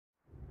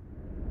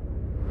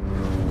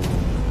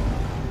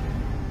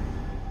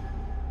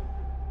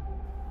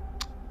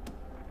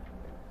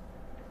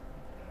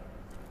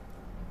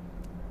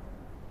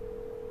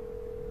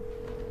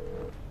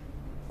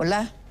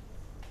Hola,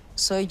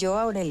 soy yo,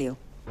 Aurelio.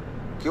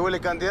 ¿Qué huele,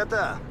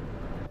 candidata?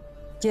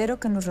 Quiero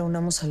que nos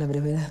reunamos a la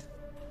brevedad.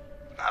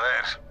 A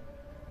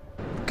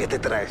ver, ¿qué te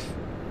traes?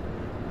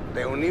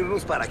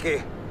 ¿Reunirnos para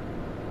qué?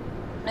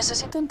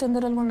 Necesito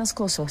entender algunas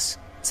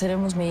cosas.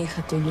 Seremos mi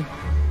hija, tú y yo.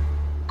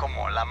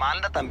 Como la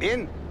manda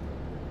también.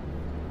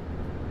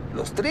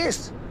 Los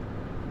tres.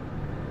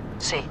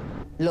 Sí.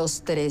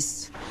 Los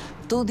tres.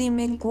 Tú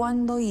dime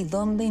cuándo y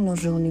dónde y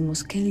nos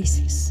reunimos. ¿Qué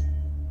dices?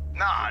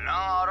 No,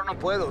 ahora no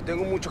puedo.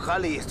 Tengo mucho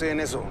jale y estoy en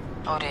eso.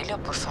 Aurelio,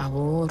 por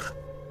favor.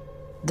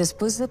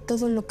 Después de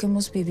todo lo que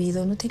hemos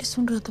vivido, ¿no tienes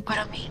un rato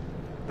para mí?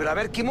 Pero a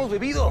ver, ¿qué hemos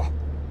vivido?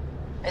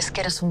 Es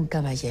que eres un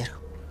caballero.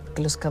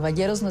 Que los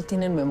caballeros no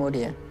tienen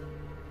memoria.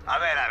 A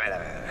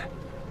ver.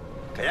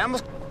 Que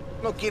hayamos...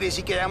 No quiere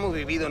decir que hayamos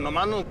vivido,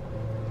 nomás no...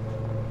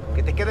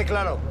 Que te quede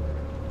claro.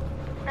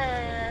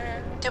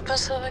 Yo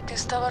pensaba que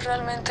estaba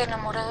realmente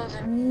enamorado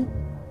de mí.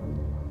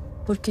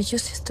 Porque yo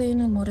sí estoy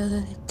enamorada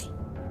de ti.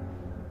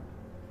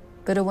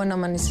 Pero bueno,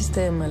 amaneciste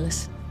de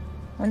malas.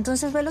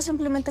 Entonces velo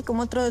simplemente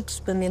como otro de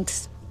tus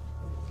pendientes.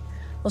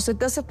 O se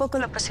te hace poco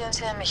la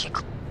presidencia de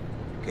México.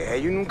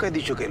 Que yo nunca he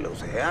dicho que lo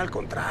sea, al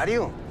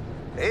contrario.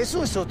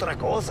 Eso es otra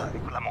cosa,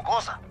 digo, la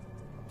mocosa.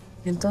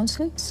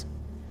 Entonces,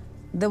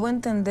 ¿debo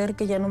entender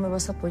que ya no me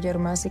vas a apoyar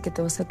más y que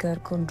te vas a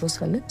quedar con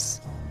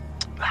Rosales?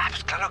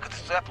 Pues claro que te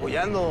estoy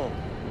apoyando.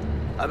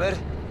 A ver,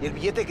 ¿y el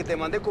billete que te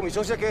mandé con mi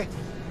socia qué?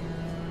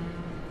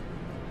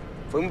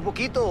 ¿Fue muy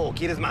poquito o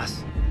quieres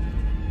más?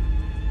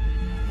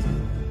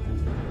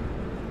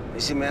 A mí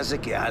sí me hace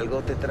que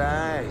algo te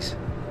traes.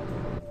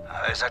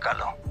 A ver,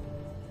 sácalo.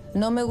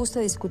 No me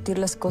gusta discutir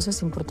las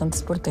cosas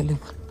importantes por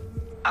teléfono.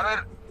 A ver,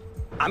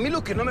 a mí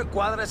lo que no me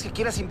cuadra es que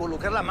quieras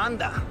involucrar a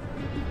Amanda.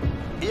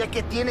 ¿Ella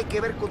qué tiene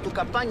que ver con tu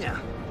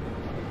campaña?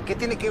 ¿Qué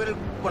tiene que ver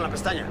con la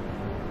pestaña?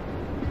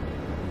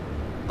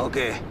 ¿O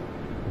qué?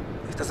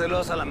 ¿Estás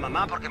celosa a la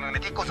mamá porque me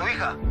metí con su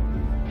hija?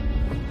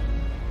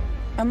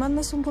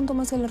 Amanda es un punto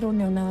más de la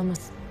reunión, nada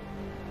más.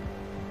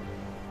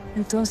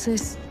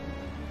 Entonces,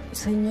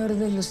 Señor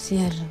de los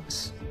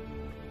Cielos,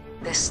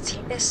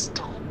 ¿decides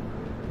tú?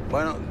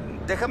 Bueno,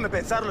 déjame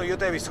pensarlo y yo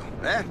te aviso,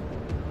 ¿eh?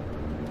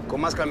 Con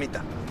más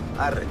calmita.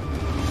 Arre.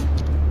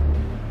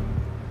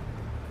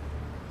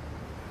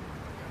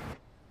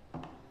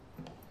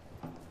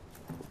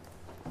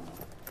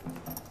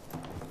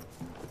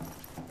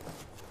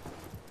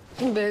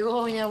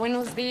 Begoña,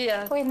 buenos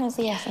días. Buenos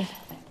días.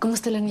 ¿Cómo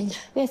está la niña?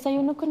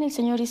 Desayunó con el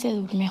señor y se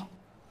durmió.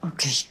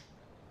 Ok.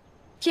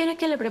 ¿Quiere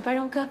que le prepare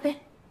un café?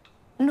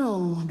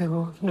 No,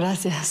 Bego,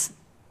 gracias.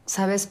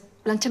 ¿Sabes?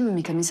 Plánchame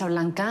mi camisa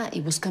blanca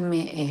y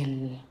búscame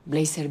el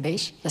blazer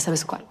beige. Ya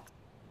sabes cuál.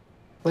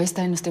 Voy a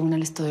estar en los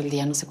tribunales todo el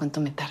día, no sé cuánto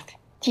me tarde.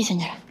 Sí,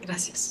 señora.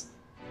 Gracias.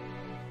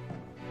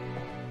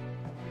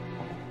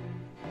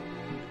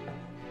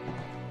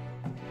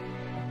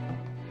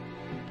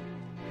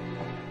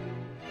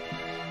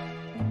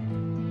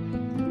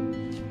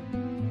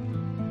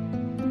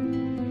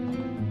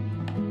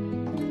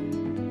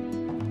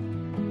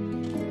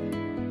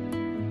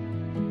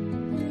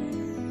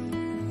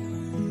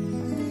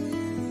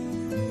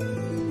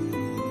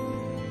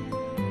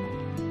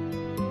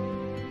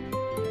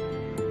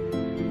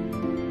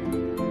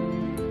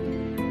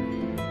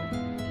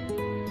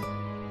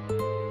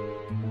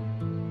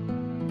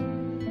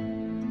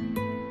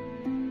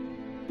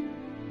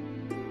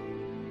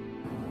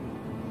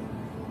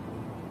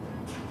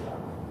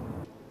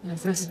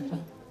 Gracias.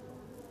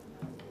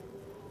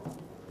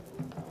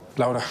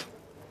 Laura.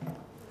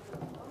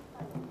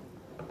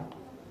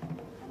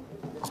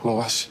 ¿Cómo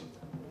vas?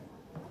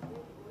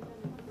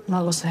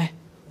 No lo sé.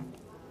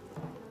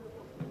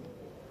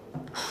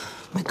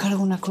 Me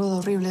cargo una cruda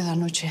horrible de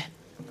anoche.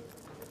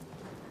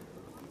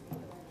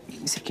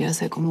 Ni siquiera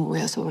sé cómo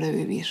voy a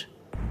sobrevivir.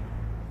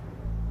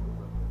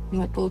 No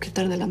me puedo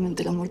quitar de la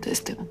mente la muerte de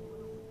Esteban.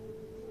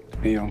 Te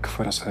pidieron que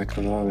fueras a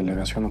declarar a la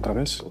delegación otra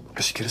vez.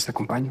 Que si quieres te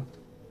acompaño.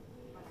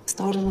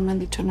 Hasta ahora no me han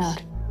dicho nada.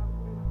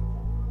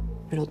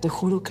 Pero te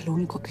juro que lo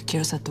único que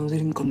quiero es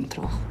aturdirme con mi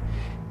trabajo.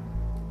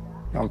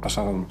 Han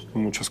pasado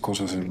muchas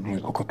cosas en muy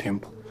poco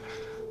tiempo.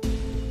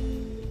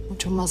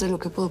 Mucho más de lo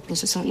que puedo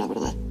procesar, la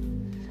verdad.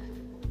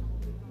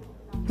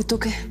 ¿Y tú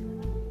qué?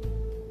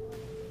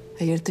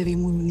 Ayer te vi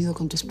muy unido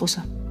con tu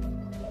esposa.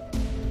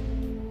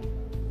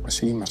 Pues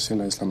sí,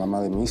 Marcela es la mamá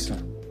de mi hija.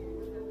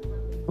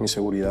 Mi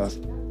seguridad.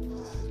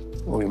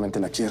 Obviamente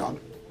la quiero.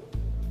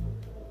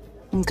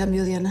 En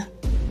cambio, Diana.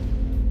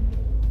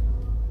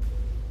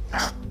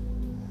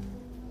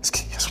 Es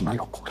que ella es una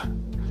locura.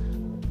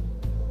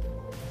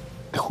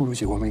 Te juro,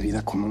 llegó a mi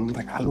vida como un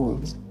regalo.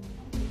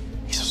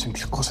 Me hizo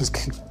sentir cosas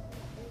que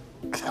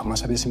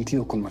jamás había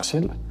sentido con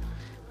Marcela.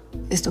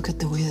 Esto que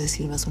te voy a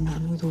decir va a sonar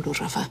muy duro,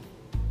 Rafa.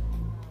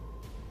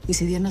 Y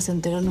si Diana se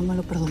entera, no me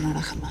lo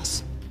perdonará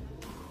jamás.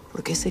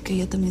 Porque sé que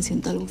ella también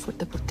siente algo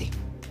fuerte por ti.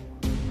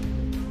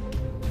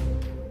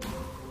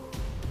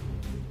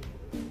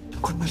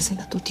 Con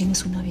Marcela tú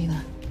tienes una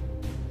vida.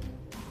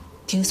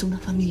 Tienes una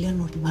familia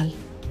normal.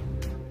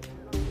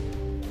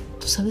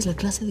 ¿Tú sabes la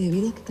clase de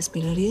vida que te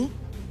esperaría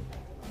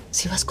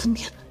si vas con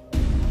Diana?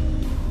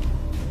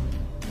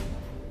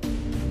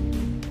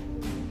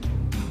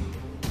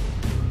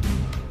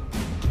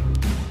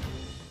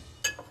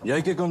 Y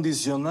hay que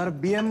condicionar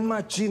bien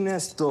machín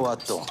esto,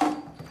 vato.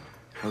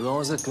 Nos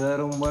vamos a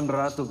quedar un buen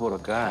rato por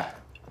acá.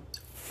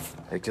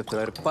 Hay que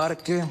traer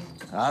parque,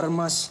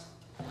 armas,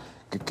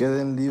 que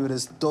queden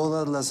libres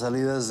todas las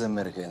salidas de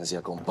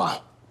emergencia,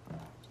 compa.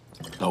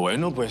 Está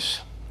bueno,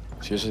 pues.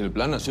 Si ese es el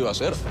plan, así va a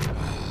ser.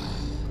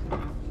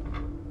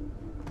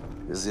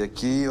 Desde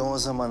aquí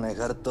vamos a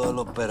manejar toda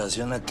la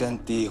operación acá en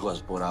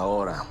Tijuas por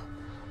ahora.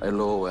 Ahí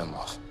luego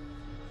vemos.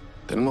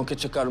 Tenemos que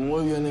checar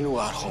muy bien el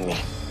lugar, homie.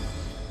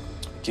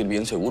 Hay que ir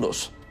bien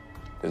seguros.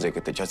 Desde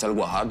que te echaste al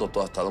Guajardo,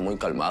 todo ha estado muy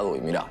calmado.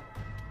 Y mira,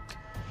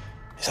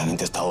 esa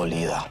gente está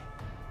dolida.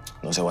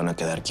 No se van a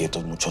quedar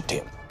quietos mucho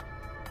tiempo.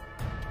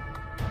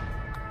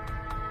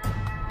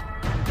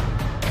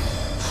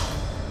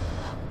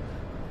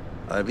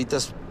 A ver,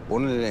 Vitas,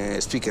 pon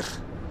el speaker.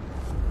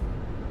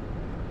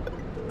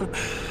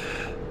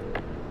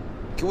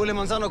 ¿Qué huele,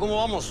 Manzano? ¿Cómo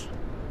vamos?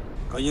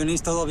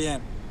 Coyonis, todo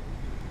bien.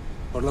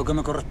 Por lo que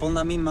me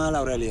corresponde a mí, mal,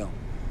 Aurelio.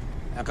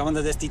 Me acaban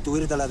de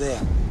destituir de la DEA.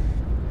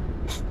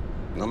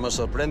 No me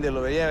sorprende,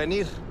 lo veía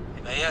venir.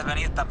 Y veías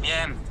venir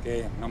también.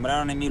 Que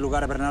nombraron en mi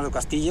lugar a Bernardo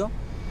Castillo.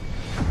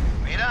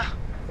 Mira,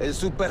 el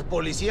super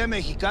policía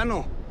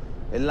mexicano.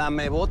 El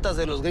lamebotas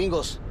de los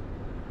gringos.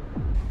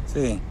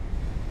 Sí.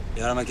 Y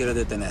ahora me quieres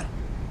detener.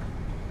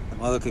 De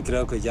modo que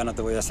creo que ya no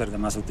te voy a ser de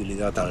más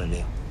utilidad,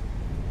 Aurelio.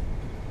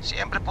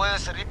 Siempre puede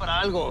servir para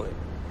algo, güey.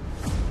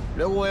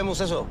 Luego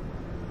vemos eso.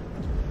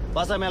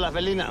 Pásame a la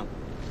Felina.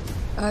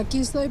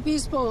 Aquí estoy,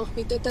 Pispo,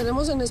 y te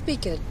tenemos en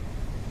speaker.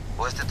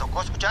 Pues te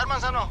tocó escuchar,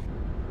 Manzano.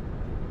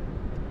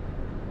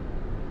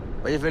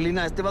 Oye,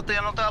 Felina, este vato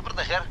ya no te va a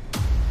proteger.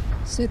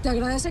 Se te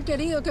agradece,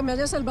 querido, que me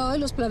hayas salvado de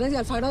los planes de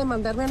Alfaro de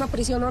mandarme a una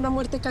prisión a una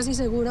muerte casi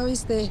segura,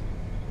 ¿viste?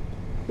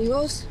 Y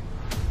vos,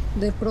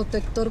 de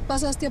protector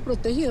pasaste a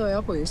protegido,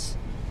 ¿ya pues?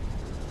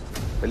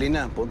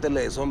 Felina,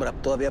 póntele de sombra.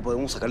 Todavía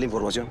podemos sacar la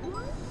información.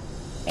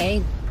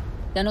 Ey,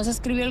 ya nos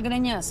escribió el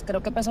Greñas.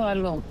 Creo que pasó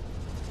algo.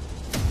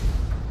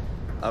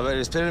 A ver,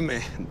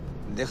 espérenme.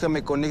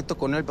 Déjame conecto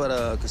con él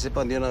para que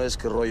sepan de una vez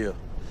qué rollo.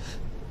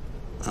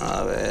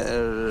 A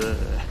ver...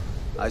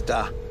 Ahí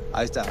está,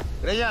 ahí está.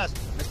 Greñas,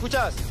 ¿me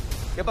escuchas?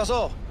 ¿Qué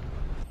pasó?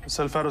 Es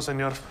Alfaro,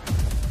 señor.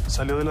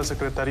 Salió de la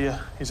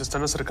secretaría y se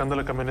están acercando a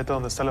la camioneta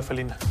donde está la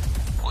Felina.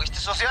 ¿Oíste,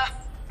 socia?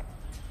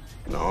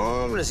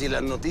 No, hombre, si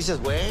las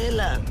noticias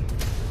vuelan.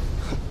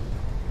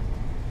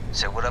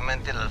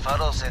 Seguramente el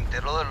Alfaro se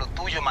enteró de lo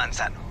tuyo,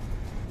 Manzano.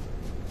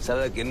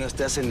 Sabe que no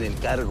estás en el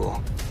cargo.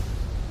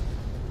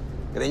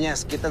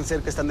 Greñas, ¿qué tan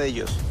cerca están de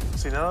ellos?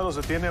 Si nada los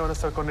detiene, van a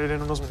estar con él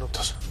en unos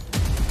minutos.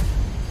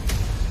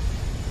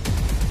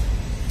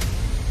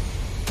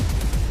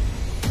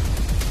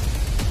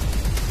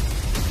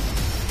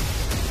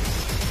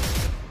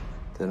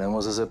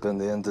 Tenemos ese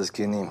pendiente,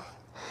 Skinny.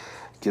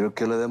 Quiero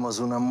que le demos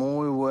una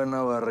muy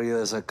buena barrida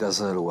a esa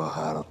casa del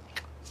Guajardo.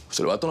 Pues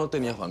el vato no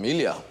tenía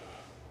familia.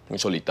 Muy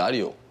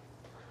solitario.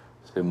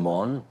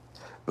 Simón,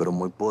 pero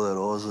muy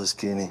poderoso,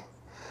 Skinny.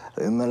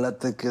 A mí me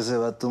late que ese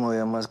vato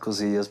movía más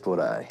cosillas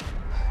por ahí.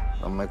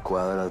 No me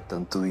cuadra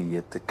tanto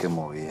billete que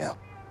movía.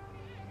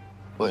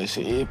 Pues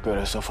sí,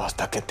 pero eso fue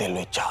hasta que te lo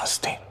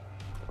echaste.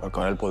 Porque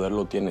ahora el poder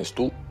lo tienes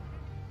tú.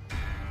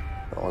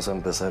 Vamos a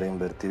empezar a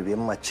invertir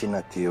bien machín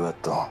aquí,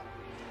 vato.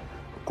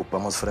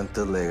 Ocupamos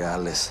frentes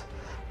legales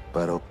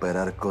para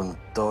operar con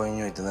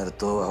Toño y tener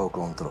todo bajo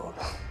control.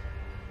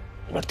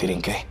 ¿Invertir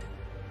en qué?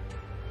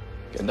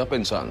 ¿Qué andas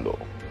pensando?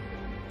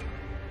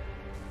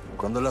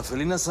 Cuando la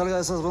Felina salga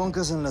de esas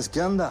broncas en las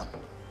que anda,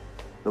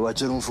 le voy a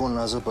echar un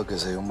fonazo para que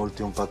se dé un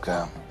volteón para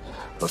acá,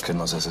 para que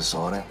nos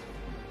asesore.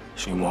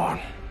 Simón,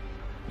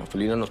 la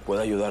Felina nos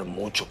puede ayudar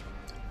mucho.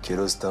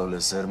 Quiero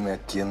establecerme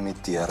aquí en mi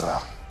tierra.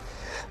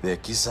 De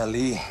aquí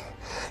salí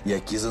y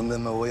aquí es donde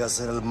me voy a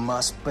hacer el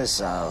más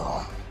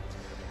pesado.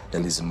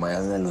 El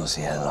Señor de los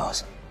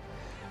Cielos.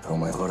 O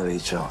mejor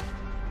dicho,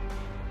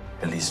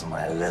 el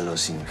Señor de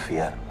los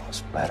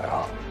infiernos,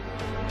 perro.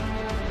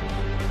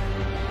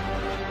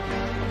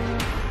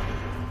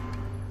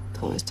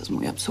 Todo esto es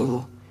muy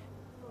absurdo.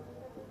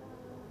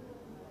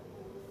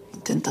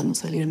 Intentando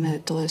salirme de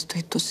todo esto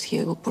y tú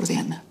ciego por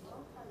Diana.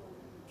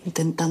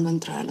 Intentando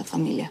entrar a la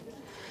familia.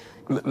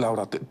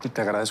 Laura,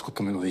 te agradezco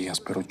que me lo digas,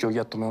 pero yo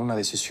ya tomé una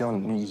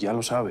decisión y ya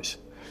lo sabes.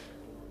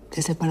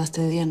 Te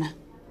separaste de Diana.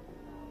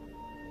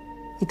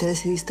 Y te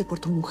decidiste por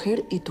tu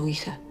mujer y tu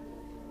hija.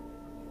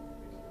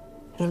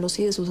 Pero lo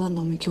sigues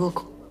usando, me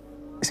equivoco.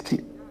 Es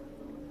que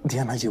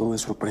Diana llegó de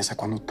sorpresa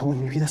cuando todo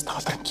en mi vida estaba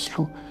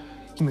tranquilo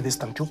y me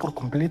destanteó por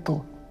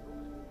completo.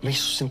 Me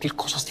hizo sentir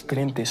cosas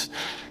diferentes.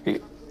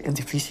 Es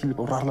difícil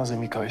borrarlas de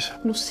mi cabeza.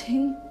 Lo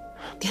sé.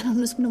 Diana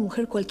no es una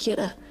mujer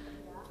cualquiera.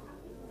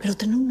 Pero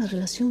tener una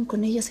relación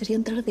con ella sería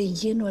entrar de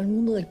lleno al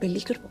mundo del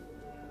peligro.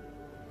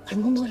 Al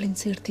mundo de la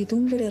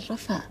incertidumbre,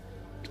 Rafa.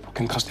 ¿Por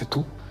qué entraste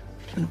tú?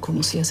 Yo no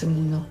conocía ese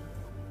mundo.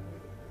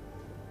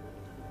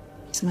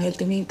 Ismael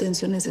tenía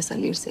intenciones de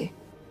salirse.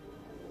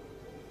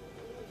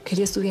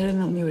 Quería estudiar en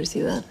la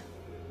universidad.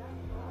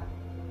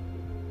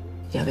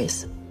 Ya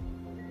ves.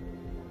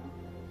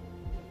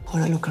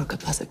 Ahora no creo que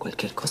pase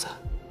cualquier cosa.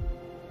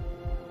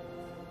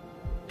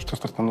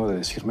 ¿Estás tratando de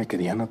decirme que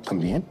Diana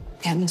también?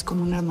 Diana es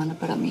como una hermana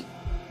para mí.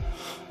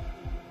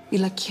 Y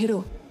la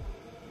quiero.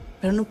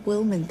 Pero no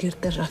puedo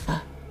mentirte,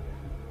 Rafa.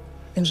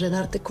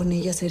 Enredarte con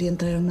ella sería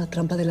entrar en una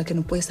trampa de la que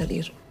no puedes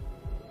salir.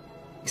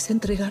 Es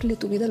entregarle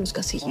tu vida a los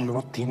Casillas.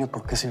 No tiene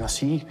por qué ser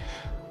así.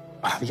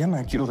 Para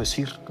Diana, quiero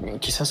decir,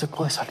 quizás se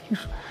puede salir.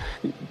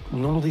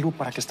 No lo digo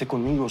para que esté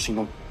conmigo,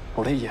 sino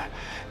por ella.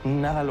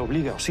 Nada lo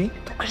obliga, ¿o sí?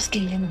 ¿Tú crees que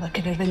ella no va a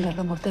querer vengar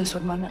la muerte de su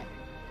hermana?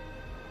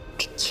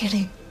 ¿Qué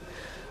quiere?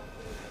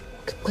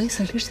 Que puede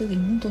salirse del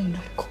mundo del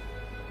narco.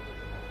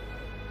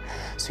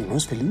 Si no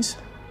es feliz,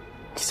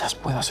 quizás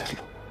pueda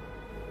hacerlo.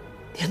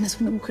 Diana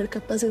es una mujer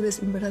capaz de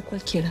deslumbrar a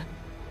cualquiera.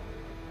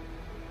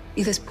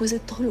 Y después de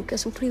todo lo que ha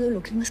sufrido,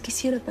 lo que más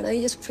quisiera para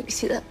ella es su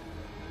felicidad.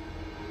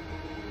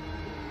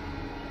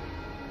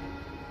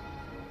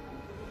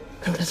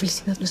 Pero la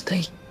felicidad no está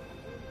ahí.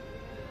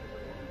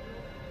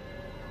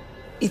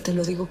 Y te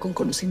lo digo con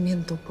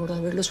conocimiento, por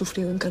haberlo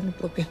sufrido en carne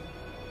propia.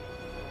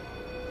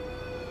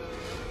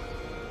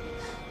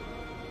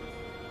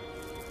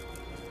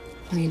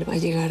 Él va a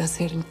llegar a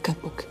ser el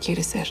capo que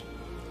quiere ser.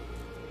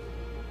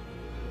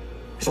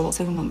 Pero va a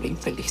ser un hombre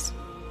infeliz.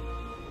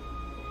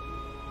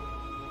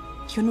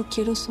 Yo no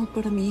quiero eso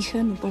para mi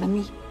hija ni para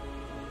mí.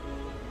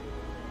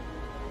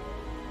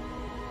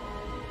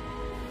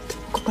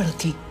 Tampoco para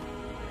ti.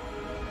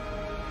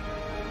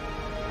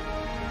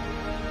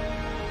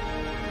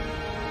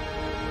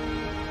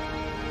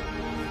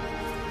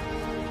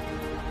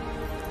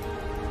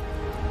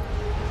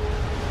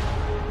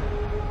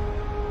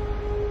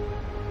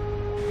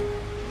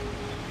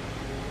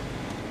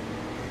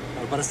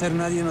 Al parecer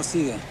nadie nos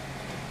sigue.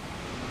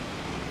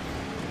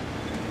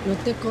 No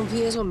te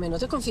confíes, hombre, no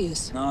te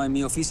confíes. No, en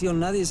mi oficio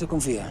nadie se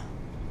confía.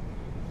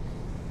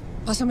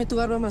 Pásame tu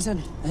arma,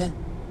 Manzano. ¿Eh?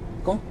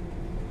 ¿Cómo?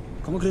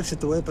 ¿Cómo crees que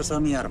te voy a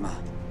pasar mi arma?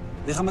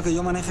 Déjame que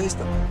yo maneje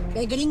esto.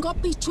 El gringo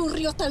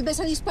pichurrio tal vez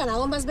ha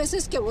disparado más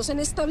veces que vos en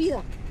esta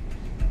vida.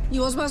 Y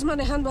vos vas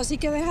manejando, así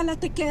que déjala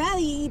te queda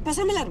y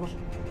pásame el arma.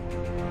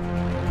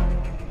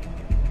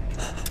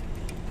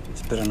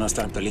 Espero no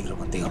estar en peligro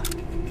contigo.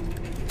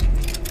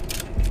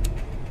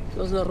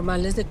 Los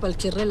normales de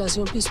cualquier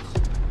relación, Pisco.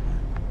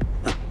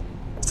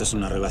 ¿Esto es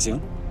una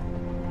relación?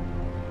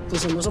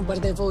 Pues somos un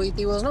par de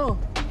fugitivos, ¿no?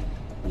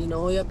 Y no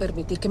voy a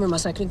permitir que me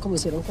masacren como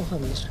hicieron con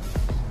Javier.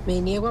 Me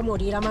niego a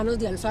morir a manos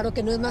de Alfaro,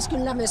 que no es más que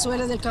un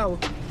lamezuelas del cabo.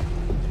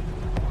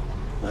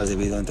 Has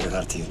debido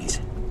entregarte, Eunice.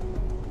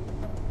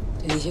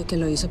 Te dije que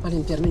lo hizo para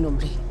limpiar mi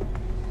nombre.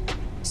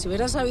 Si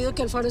hubiera sabido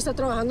que Alfaro está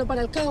trabajando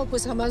para el cabo,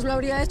 pues jamás lo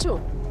habría hecho.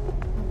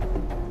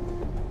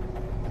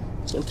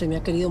 Siempre me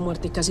ha querido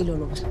muerto y casi lo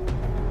logra.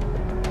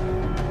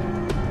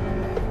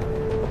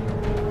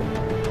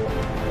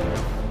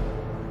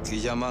 Aquí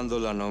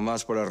llamándola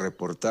nomás para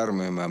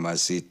reportarme,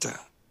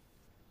 mamacita.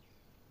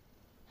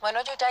 Bueno,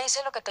 yo ya hice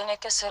lo que tenía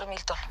que hacer,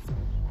 Milton.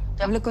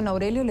 Ya hablé con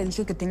Aurelio, le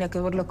dije que tenía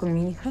que verlo con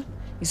mi hija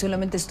y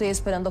solamente estoy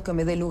esperando que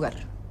me dé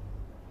lugar.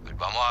 Pues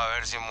vamos a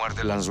ver si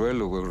muerde el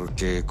anzuelo, güey,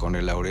 porque con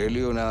el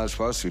Aurelio nada es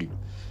fácil.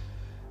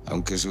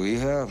 Aunque su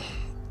hija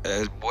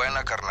es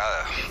buena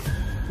carnada.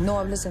 No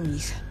hables de mi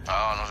hija.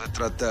 No, no se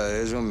trata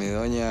de eso, mi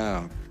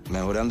doña.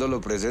 Mejorando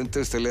lo presente,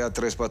 usted le da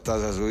 3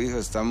 patadas a su hija.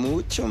 Está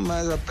mucho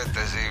más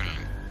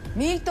apetecible.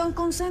 Milton,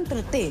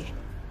 concéntrate.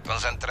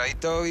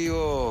 Concentradito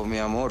vivo, mi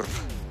amor.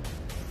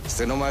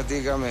 Usted nomás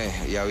dígame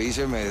y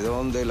avíseme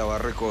dónde la va a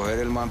recoger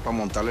el man para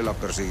montarle la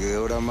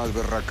perseguidora más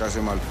berraca a ese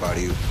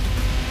malparido.